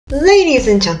Ladies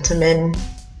and gentlemen,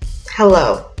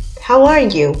 hello. How are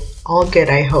you? All good,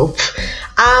 I hope.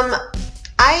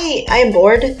 I am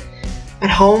bored at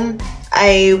home.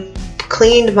 I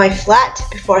cleaned my flat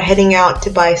before heading out to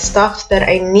buy stuff that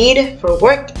I need for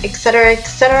work, etc.,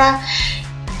 etc.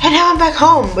 And now I'm back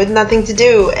home with nothing to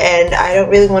do, and I don't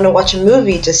really want to watch a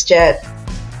movie just yet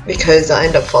because I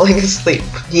end up falling asleep.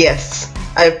 Yes,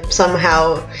 I've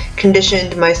somehow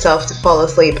conditioned myself to fall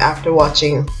asleep after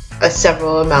watching a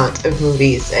several amount of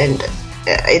movies, and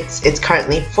it's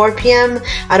currently 4 p.m.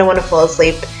 I don't want to fall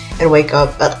asleep and wake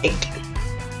up at like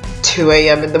 2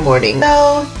 a.m. in the morning.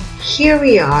 So here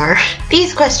we are.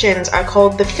 These questions are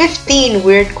called the 15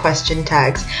 weird question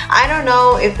tags. I don't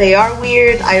know if they are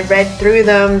weird. I read through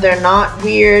them. They're not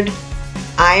weird.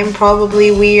 I'm probably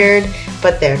weird,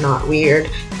 but they're not weird.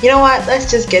 You know what?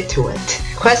 Let's just get to it.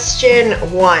 Question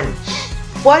 1.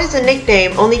 What is a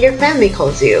nickname only your family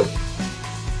calls you?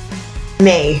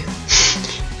 May.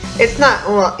 It's not,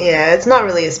 well, yeah, it's not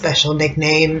really a special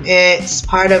nickname. It's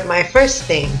part of my first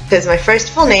name, because my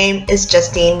first full name is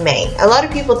Justine May. A lot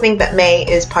of people think that May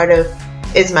is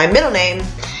my middle name.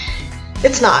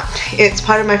 It's not. It's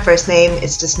part of my first name.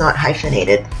 It's just not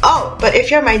hyphenated. Oh, but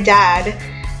if you're my dad,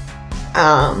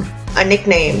 a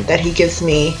nickname that he gives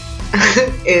me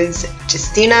is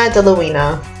Justina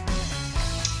Delawina.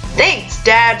 Thanks,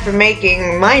 Dad, for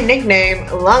making my nickname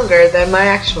longer than my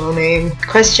actual name.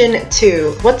 Question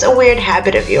 2. What's a weird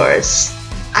habit of yours?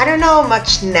 I don't know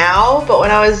much now, but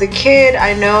when I was a kid,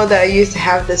 I know that I used to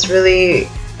have this really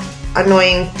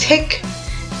annoying tic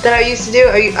that I used to do.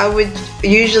 I would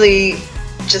usually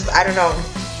just, I don't know,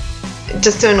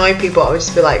 just to annoy people, I would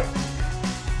just be like,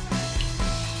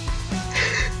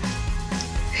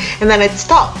 and then I'd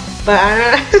stop. But I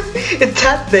don't know, it's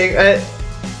that thing.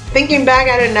 Thinking back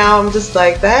at it now, I'm just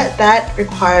like, that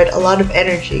required a lot of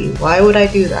energy. Why would I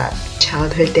do that?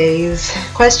 Childhood days.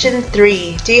 Question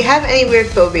 3. Do you have any weird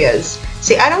phobias?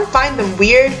 See, I don't find them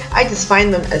weird, I just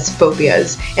find them as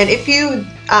phobias. And if you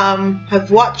have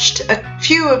watched a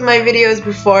few of my videos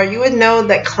before, you would know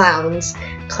that clowns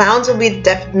will be the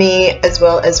death of me, as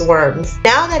well as worms.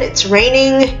 Now that it's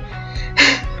raining,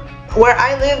 where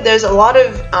I live, there's a lot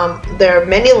of, there are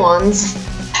many lawns,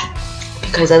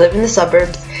 because I live in the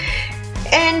suburbs.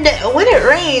 And when it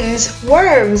rains,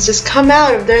 worms just come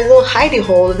out of their little hidey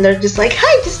hole, and they're just like,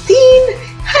 "Hi, Justine!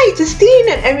 Hi, Justine!"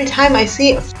 And every time I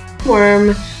see a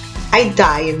worm, I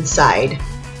die inside.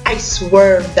 I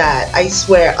swear that. I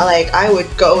swear, like, I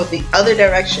would go the other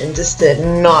direction just to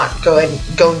not go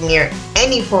near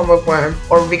any form of worm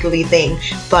or wriggly thing.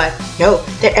 But no,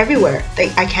 they're everywhere.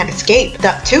 I can't escape.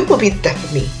 That too will be the death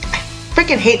of me. I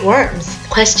freaking hate worms.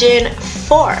 Question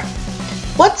 4.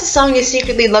 What's a song you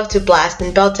secretly love to blast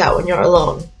and belt out when you're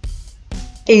alone?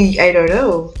 I don't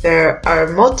know. There are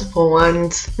multiple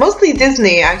ones. Mostly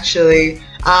Disney, actually.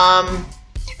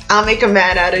 I'll Make a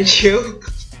Man Out of You.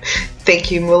 Thank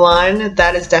you, Mulan.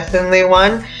 That is definitely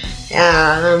one.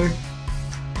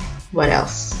 What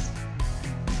else?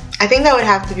 I think that would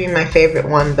have to be my favorite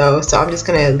one, though, so I'm just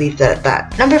gonna leave that at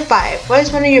that. Number 5. What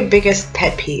is one of your biggest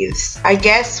pet peeves? I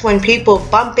guess when people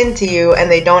bump into you and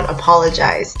they don't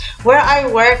apologize. Where I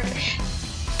work,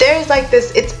 there's like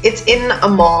this, it's in a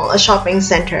mall, a shopping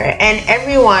center, and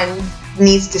everyone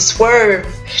needs to swerve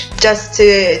just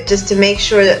to make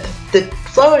sure that the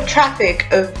flow of traffic,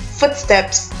 of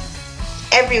footsteps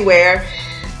everywhere,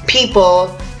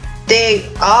 people,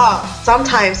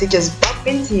 sometimes they just bump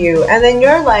into you, and then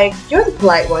you're the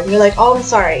polite one, you're like, "Oh, I'm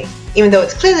sorry," even though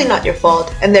it's clearly not your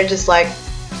fault, and they're just like,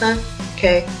 "Huh,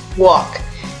 okay, walk."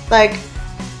 Like,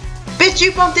 bitch,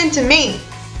 you bumped into me.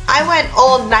 I went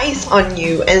all nice on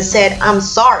you and said, "I'm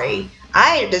sorry."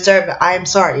 I deserve an "I'm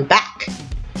sorry" back.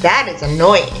 That is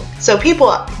annoying. So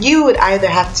people, you would either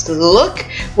have to look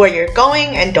where you're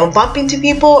going and don't bump into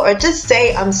people, or just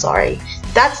say, "I'm sorry."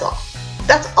 That's all.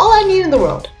 That's all I need in the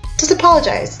world. Just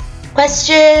apologize.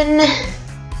 Question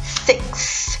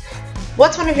 6.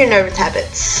 What's one of your nervous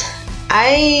habits?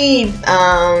 I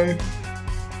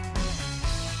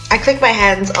click my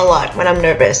hands a lot when I'm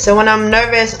nervous. So when I'm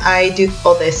nervous, I do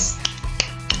all this.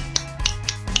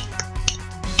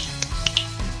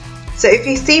 So if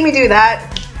you see me do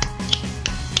that,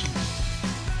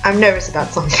 I'm nervous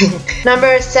about something.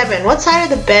 Number 7. What side of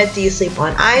the bed do you sleep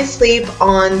on? I sleep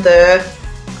on the...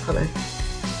 Hold on.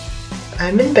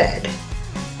 I'm in bed.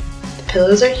 The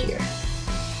pillows are here.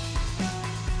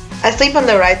 I sleep on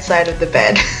the right side of the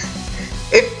bed.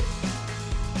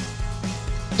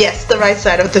 Yes, the right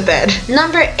side of the bed.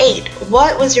 Number 8.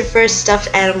 What was your first stuffed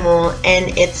animal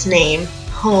and its name?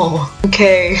 Oh,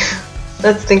 okay.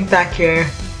 Let's think back here.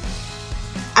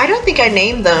 I don't think I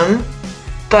named them.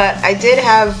 but I did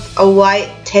have a white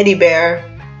teddy bear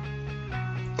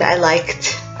that I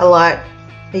liked a lot.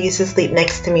 It used to sleep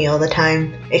next to me all the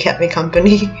time. It kept me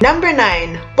company. Number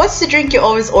 9. What's the drink you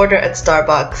always order at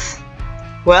Starbucks?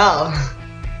 Well,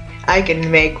 I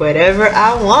can make whatever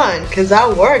I want because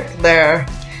I work there.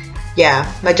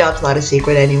 Yeah, my job's not a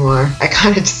secret anymore. I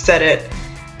kind of just said it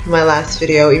in my last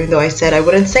video, even though I said I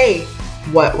wouldn't say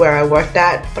where I worked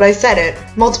at, but I said it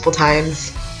multiple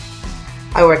times.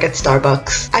 I work at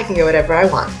Starbucks. I can get whatever I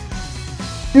want.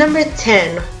 Number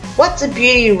 10. What's a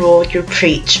beauty rule you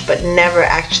preach but never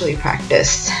actually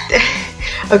practice?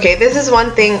 Okay, this is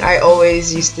one thing I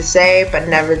always used to say but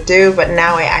never do, but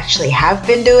now I actually have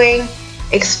been doing.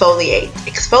 Exfoliate.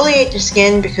 Exfoliate your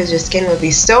skin because your skin will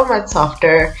be so much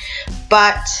softer,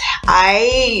 but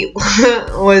I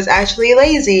was actually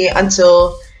lazy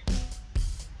until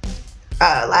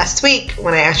last week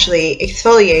when I actually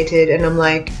exfoliated, and I'm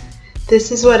like,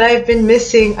 this is what I've been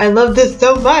missing. I love this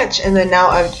so much. And then now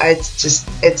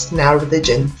it's now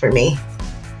religion for me.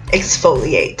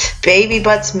 Exfoliate. Baby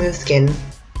butt smooth skin.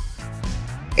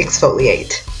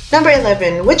 Exfoliate. Number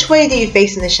 11. Which way do you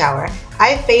face in the shower?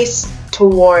 I face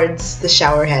towards the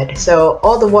shower head, so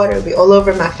all the water will be all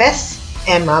over my face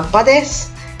and my bodies.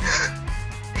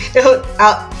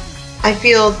 I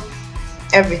feel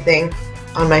everything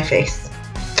on my face.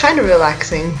 Kind of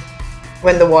relaxing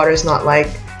when the water's not like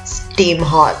steam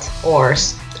hot or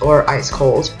ice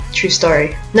cold. True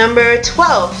story. Number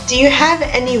 12. Do you have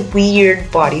any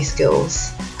weird body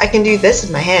skills? I can do this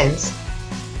with my hands.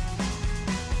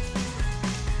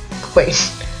 Wait.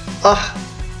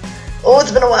 Oh,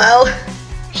 it's been a while.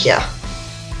 Yeah.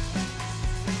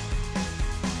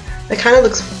 It kind of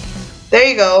looks... There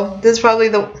you go. This is probably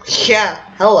the... Yeah.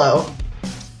 Hello.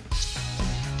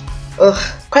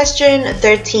 Ugh. Question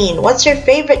 13. What's your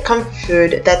favorite comfort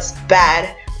food that's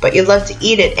bad, but you love to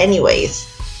eat it anyways?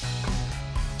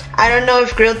 I don't know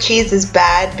if grilled cheese is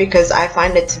bad because I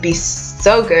find it to be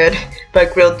so good,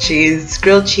 but grilled cheese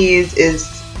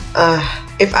is...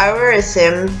 if I were a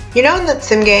sim, you know in that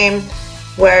sim game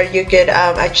where you could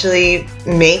actually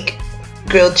make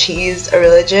grilled cheese a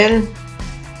religion?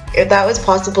 If that was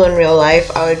possible in real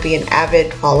life, I would be an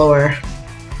avid follower.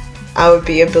 I would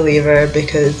be a believer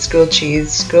because grilled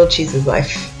cheese is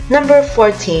life. Number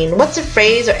 14. What's a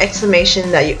phrase or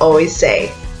exclamation that you always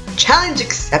say? Challenge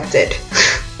accepted.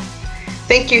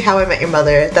 Thank you, How I Met Your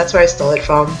Mother. That's where I stole it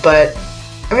from, but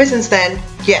ever since then,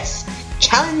 yes.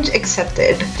 Challenge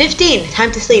accepted. 15.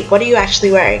 Time to sleep. What are you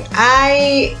actually wearing?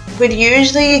 I would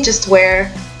usually just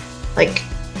wear like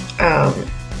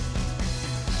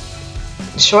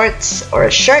shorts or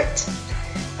a shirt,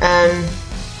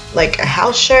 like a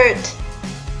house shirt,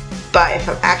 but if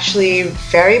I'm actually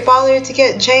very bothered to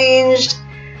get changed,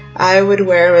 I would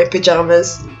wear my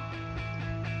pajamas.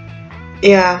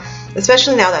 Yeah,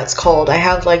 especially now that it's cold. I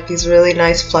have like these really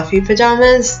nice fluffy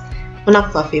pajamas. Well,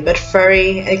 not fluffy, but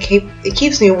furry. It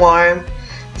keeps me warm.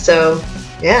 So,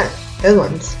 yeah, good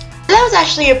ones. That was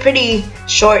actually a pretty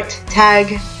short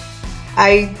tag.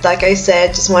 Like I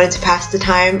said, just wanted to pass the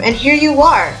time, and here you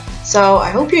are. So, I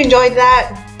hope you enjoyed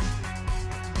that.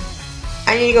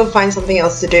 I need to go find something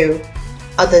else to do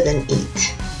other than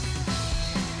eat.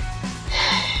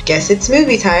 Guess it's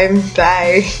movie time.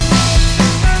 Bye.